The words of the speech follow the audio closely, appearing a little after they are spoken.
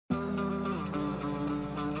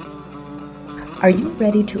Are you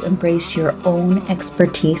ready to embrace your own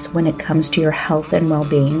expertise when it comes to your health and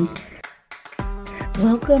well-being?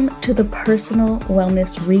 Welcome to the Personal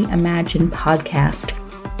Wellness Reimagined podcast,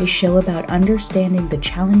 a show about understanding the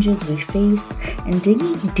challenges we face and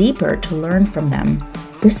digging deeper to learn from them.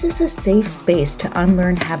 This is a safe space to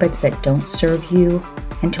unlearn habits that don't serve you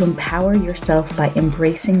and to empower yourself by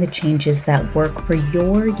embracing the changes that work for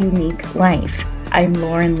your unique life. I'm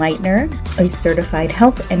Lauren Leitner, a certified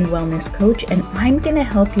health and wellness coach, and I'm going to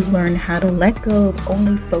help you learn how to let go of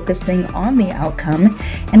only focusing on the outcome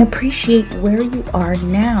and appreciate where you are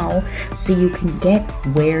now so you can get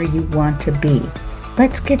where you want to be.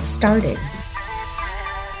 Let's get started.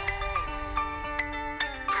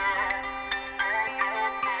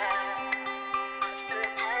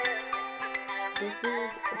 This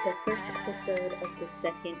is the first episode of the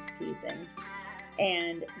second season.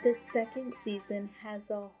 And the second season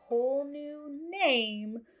has a whole new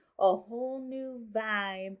name, a whole new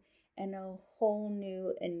vibe, and a whole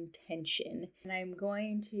new intention. And I'm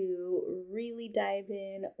going to really dive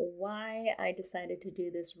in why I decided to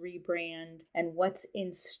do this rebrand and what's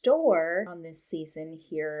in store on this season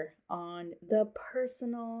here on the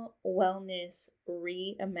Personal Wellness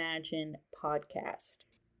Reimagined podcast.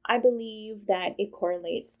 I believe that it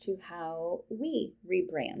correlates to how we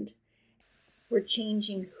rebrand. We're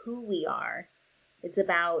changing who we are. It's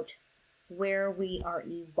about where we are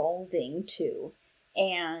evolving to.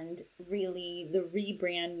 And really, the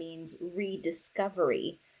rebrand means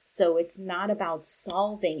rediscovery. So it's not about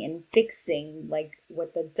solving and fixing like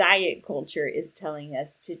what the diet culture is telling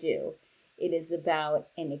us to do. It is about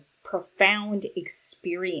a profound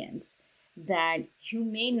experience that you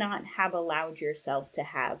may not have allowed yourself to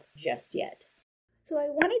have just yet. So I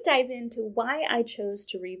want to dive into why I chose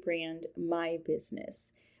to rebrand my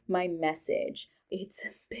business, my message. It's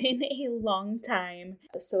been a long time,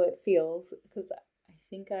 so it feels, because I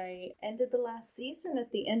think I ended the last season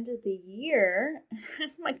at the end of the year. Oh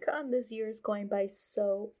my God, this year is going by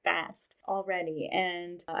so fast already.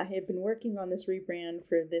 And I have been working on this rebrand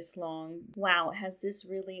for this long. Wow, has this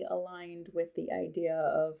really aligned with the idea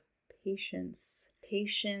of patience,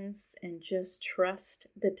 and just trust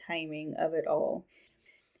the timing of it all.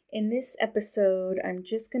 In this episode, I'm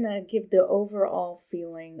just going to give the overall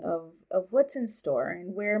feeling of what's in store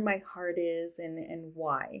and where my heart is and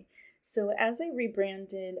why. So as I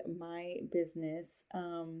rebranded my business,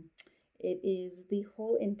 it is the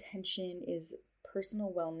whole intention is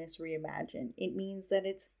Personal Wellness Reimagined. It means that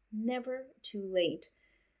it's never too late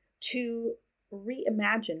to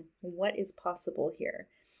reimagine what is possible here.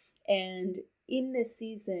 And in this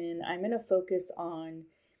season, I'm going to focus on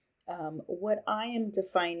what I am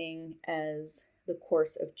defining as the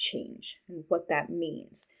course of change and what that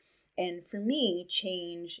means. And for me,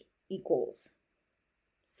 change equals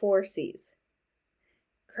 4 C's: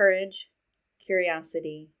 courage,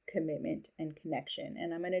 curiosity, commitment, and connection.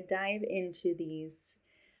 And I'm going to dive into these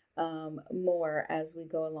more as we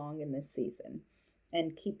go along in this season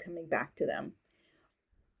and keep coming back to them.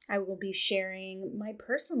 I will be sharing my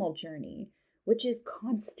personal journey, which is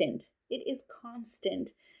constant. It is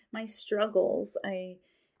constant. My struggles. I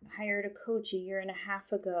hired a coach a year and a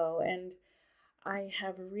half ago, and I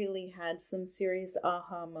have really had some serious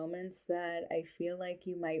aha moments that I feel like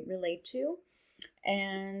you might relate to.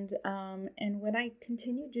 And when I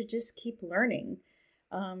continue to just keep learning,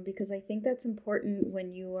 because I think that's important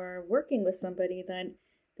when you are working with somebody that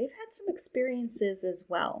they've had some experiences as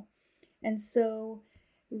well. And so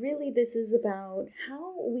really, this is about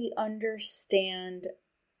how we understand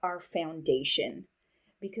our foundation.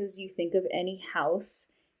 Because you think of any house,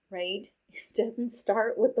 right? It doesn't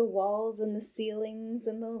start with the walls and the ceilings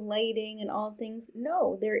and the lighting and all things.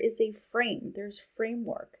 No, there is a frame. There's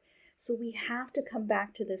framework. So we have to come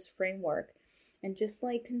back to this framework. And just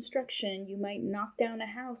like construction, you might knock down a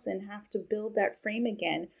house and have to build that frame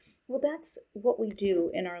again. Well, that's what we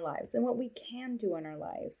do in our lives and what we can do in our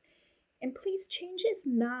lives. And please, change is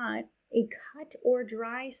not a cut or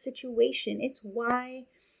dry situation. It's why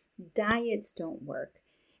diets don't work.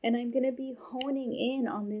 And I'm going to be honing in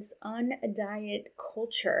on this undiet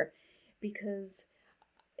culture because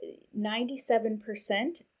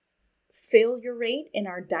 97% failure rate in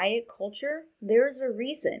our diet culture, there's a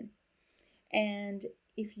reason. And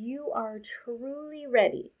if you are truly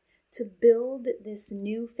ready to build this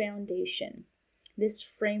new foundation, this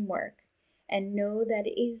framework, and know that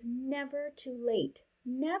it is never too late,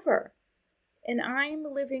 never. And I'm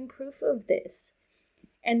living proof of this.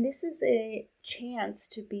 And this is a chance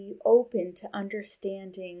to be open to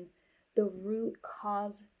understanding the root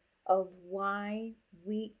cause of why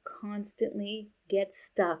we constantly get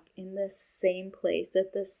stuck in the same place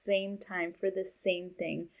at the same time for the same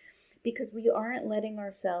thing, because we aren't letting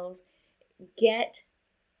ourselves get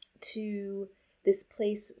to this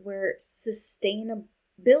place where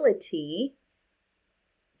sustainability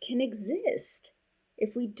can exist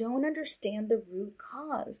if we don't understand the root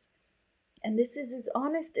cause. And this is as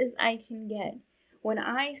honest as I can get. When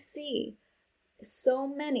I see so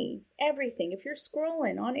many, everything, if you're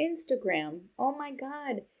scrolling on Instagram, oh my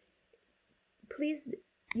God, please,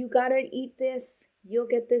 you gotta eat this, you'll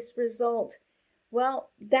get this result. Well,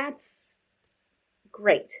 that's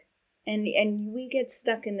great. And we get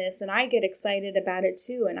stuck in this, and I get excited about it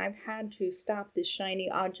too. And I've had to stop this shiny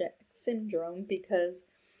object syndrome because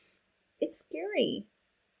it's scary.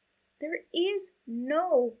 There is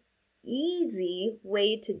no easy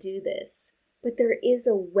way to do this, but there is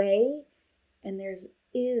a way, and there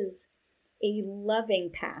is a loving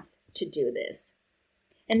path to do this.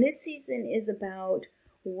 And this season is about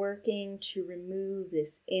working to remove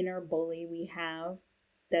this inner bully we have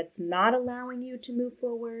that's not allowing you to move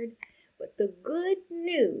forward. But the good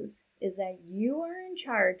news is that you are in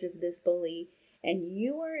charge of this bully and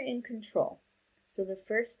you are in control. So the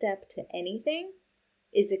first step to anything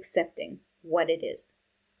is accepting what it is.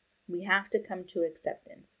 We have to come to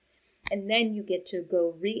acceptance. And then you get to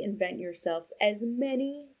go reinvent yourselves as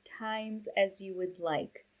many times as you would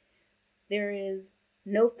like. There is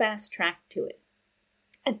no fast track to it.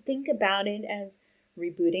 And think about it as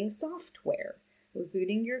rebooting software,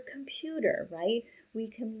 rebooting your computer, right? We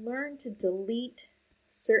can learn to delete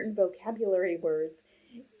certain vocabulary words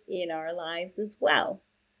in our lives as well,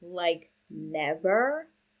 like never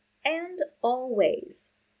and always.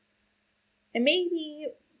 And maybe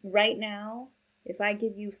right now, if I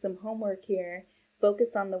give you some homework here,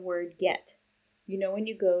 focus on the word get. You know, when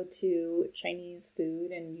you go to Chinese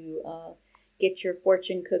food and you get your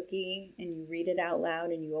fortune cookie and you read it out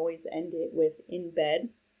loud and you always end it with in bed.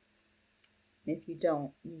 If you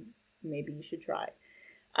don't, maybe you should try.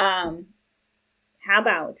 How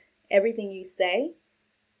about everything you say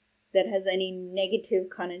that has any negative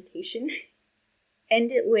connotation,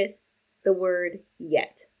 end it with the word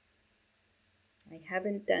yet. I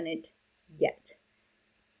haven't done it yet.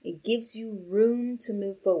 It gives you room to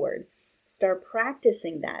move forward. Start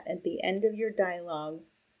practicing that at the end of your dialogue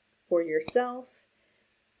for yourself,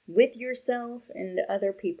 with yourself, and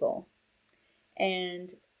other people.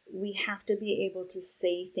 And we have to be able to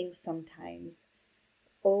say things sometimes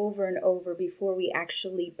over and over before we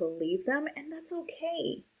actually believe them, and that's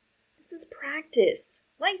okay. This is practice.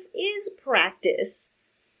 Life is practice.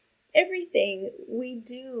 Everything we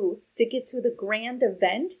do to get to the grand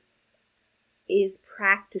event is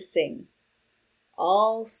practicing.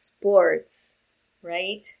 All sports,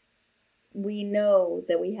 right? We know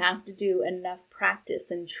that we have to do enough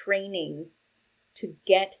practice and training to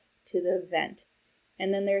get to the event.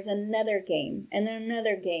 And then there's another game, and then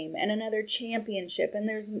another game, and another championship, and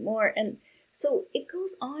there's more. And so it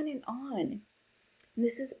goes on and on. And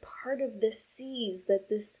this is part of the C's,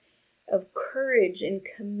 of courage and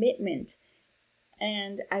commitment.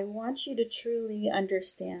 And I want you to truly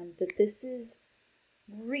understand that this is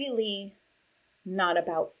really not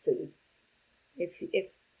about food. If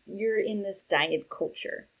you're in this diet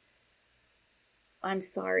culture, I'm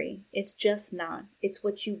sorry, it's just not. It's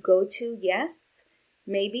what you go to, yes,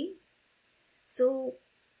 maybe. So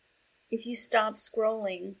if you stop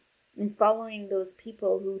scrolling and following those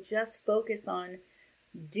people who just focus on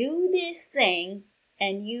do this thing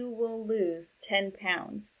and you will lose 10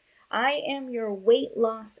 pounds. I am your weight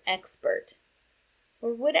loss expert,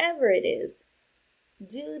 or whatever it is.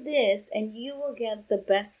 Do this and you will get the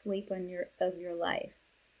best sleep of your life.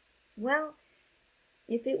 Well,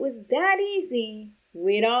 if it was that easy,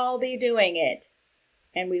 we'd all be doing it.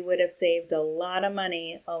 And we would have saved a lot of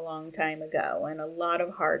money a long time ago, and a lot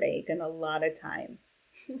of heartache and a lot of time.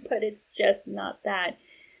 But it's just not that.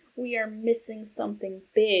 We are missing something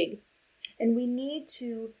big. And we need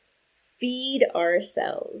to feed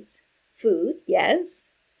ourselves. Food, yes.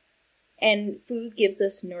 And food gives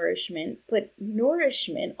us nourishment. But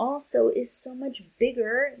nourishment also is so much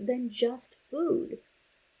bigger than just food.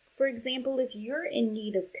 For example, if you're in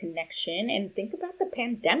need of connection, and think about the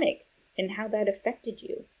pandemic and how that affected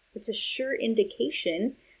you. It's a sure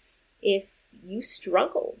indication if you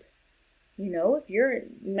struggled. If your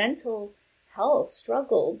mental health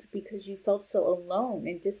struggled because you felt so alone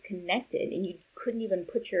and disconnected and you couldn't even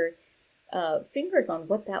put your fingers on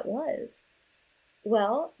what that was.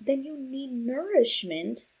 Well, then you need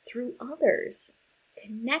nourishment through others.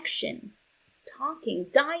 Connection, talking,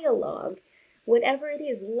 dialogue, whatever it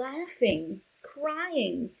is, laughing,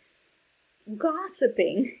 crying,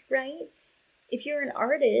 gossiping, right? If you're an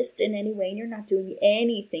artist in any way and you're not doing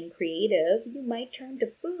anything creative, you might turn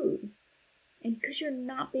to food. And because you're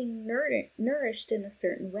not being nourished in a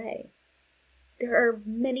certain way. There are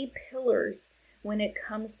many pillars when it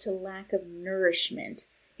comes to lack of nourishment.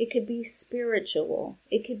 It could be spiritual,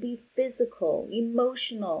 it could be physical,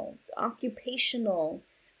 emotional, occupational,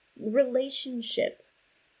 relationship,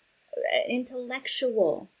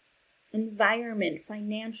 intellectual, environment,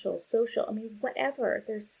 financial, social, whatever.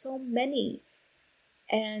 There's so many.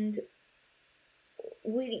 And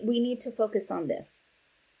we need to focus on this.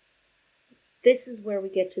 This is where we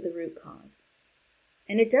get to the root cause.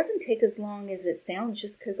 And it doesn't take as long as it sounds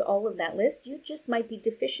just because all of that list, you just might be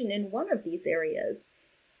deficient in one of these areas.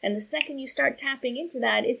 And the second you start tapping into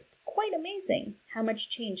that, it's quite amazing how much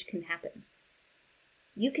change can happen.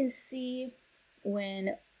 You can see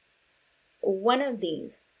when one of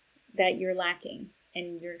these that you're lacking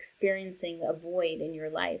and you're experiencing a void in your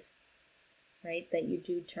life, right, that you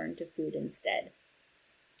do turn to food instead.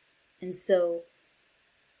 And so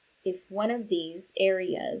if one of these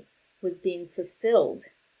areas was being fulfilled,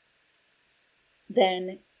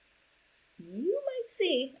 then you might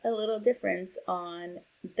see a little difference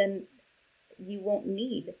then you won't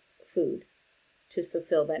need food to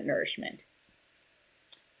fulfill that nourishment.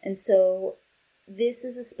 And so this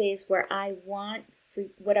is a space where I want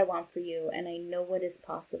what I want for you, and I know what is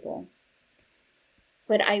possible.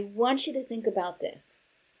 But I want you to think about this.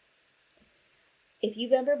 If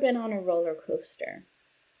you've ever been on a roller coaster,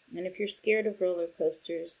 and if you're scared of roller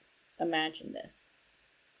coasters, imagine this.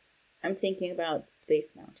 I'm thinking about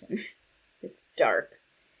Space Mountain. It's dark.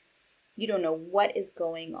 You don't know what is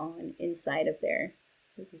going on inside of there.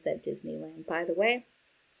 This is at Disneyland, by the way.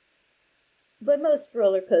 But most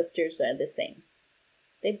roller coasters are the same.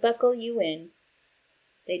 They buckle you in.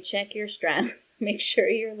 They check your straps, make sure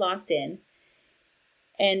you're locked in.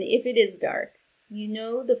 And if it is dark, you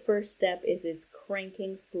know the first step is it's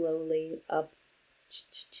cranking slowly up.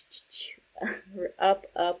 Up,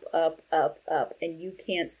 up, up, up, up, and you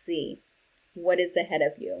can't see what is ahead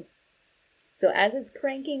of you. So as it's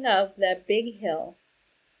cranking up that big hill,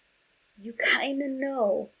 you kind of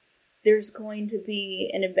know there's going to be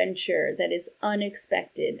an adventure that is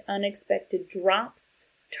unexpected. Unexpected drops,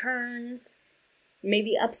 turns,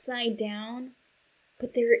 maybe upside down,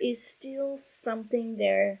 but there is still something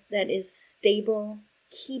there that is stable,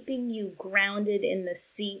 keeping you grounded in the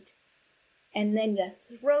seat. And then you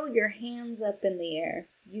throw your hands up in the air.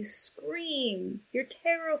 You scream. You're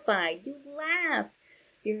terrified. You laugh.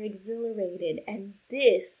 You're exhilarated. And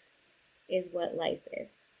this is what life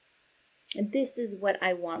is. And this is what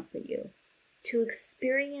I want for you. To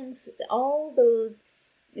experience all those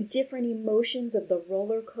different emotions of the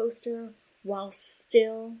roller coaster while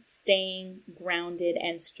still staying grounded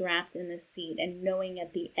and strapped in the seat. And knowing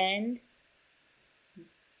at the end,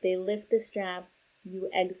 they lift the strap, you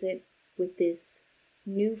exit with this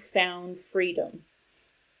newfound freedom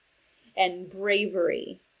and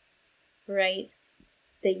bravery, right?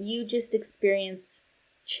 That you just experienced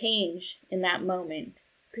change in that moment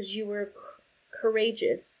because you were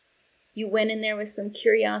courageous. You went in there with some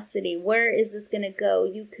curiosity. Where is this going to go?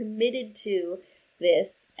 You committed to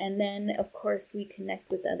this. And then, of course, we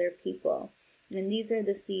connect with other people. And these are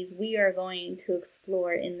the C's we are going to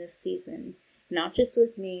explore in this season. Not just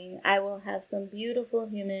with me. I will have some beautiful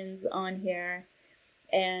humans on here.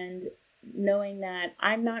 And knowing that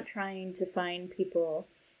I'm not trying to find people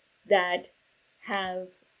that have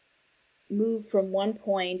moved from one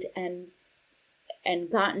point and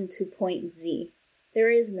gotten to point Z. There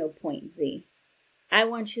is no point Z. I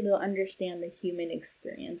want you to understand the human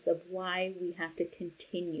experience of why we have to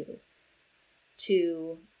continue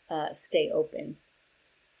to stay open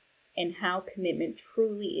and how commitment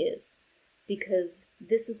truly is. Because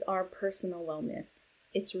this is our personal wellness.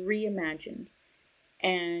 It's reimagined.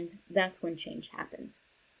 And that's when change happens.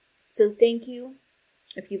 So thank you.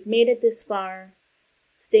 If you've made it this far,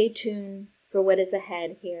 stay tuned for what is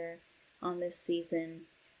ahead here on this season.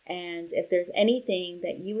 And if there's anything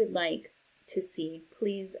that you would like to see,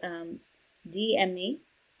 please DM me.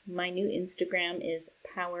 My new Instagram is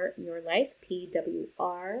PowerYourLife,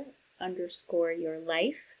 PWR_your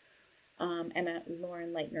life. I'm at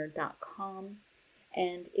laurenleitner.com.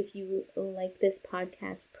 And if you like this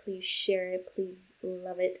podcast, please share it. Please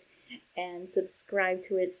love it. And subscribe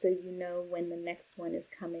to it so you know when the next one is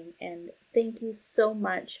coming. And thank you so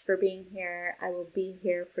much for being here. I will be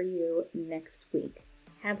here for you next week.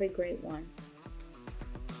 Have a great one.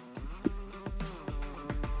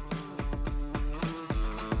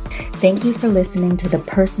 Thank you for listening to the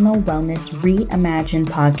Personal Wellness Reimagined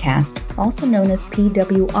podcast, also known as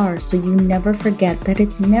PWR, so you never forget that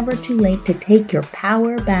it's never too late to take your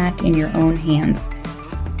power back in your own hands.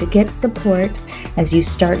 To get support as you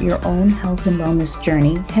start your own health and wellness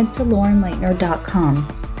journey, head to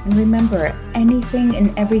laurenleitner.com. And remember, anything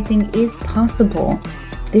and everything is possible.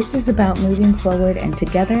 This is about moving forward, and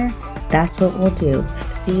together, that's what we'll do.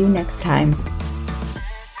 See you next time.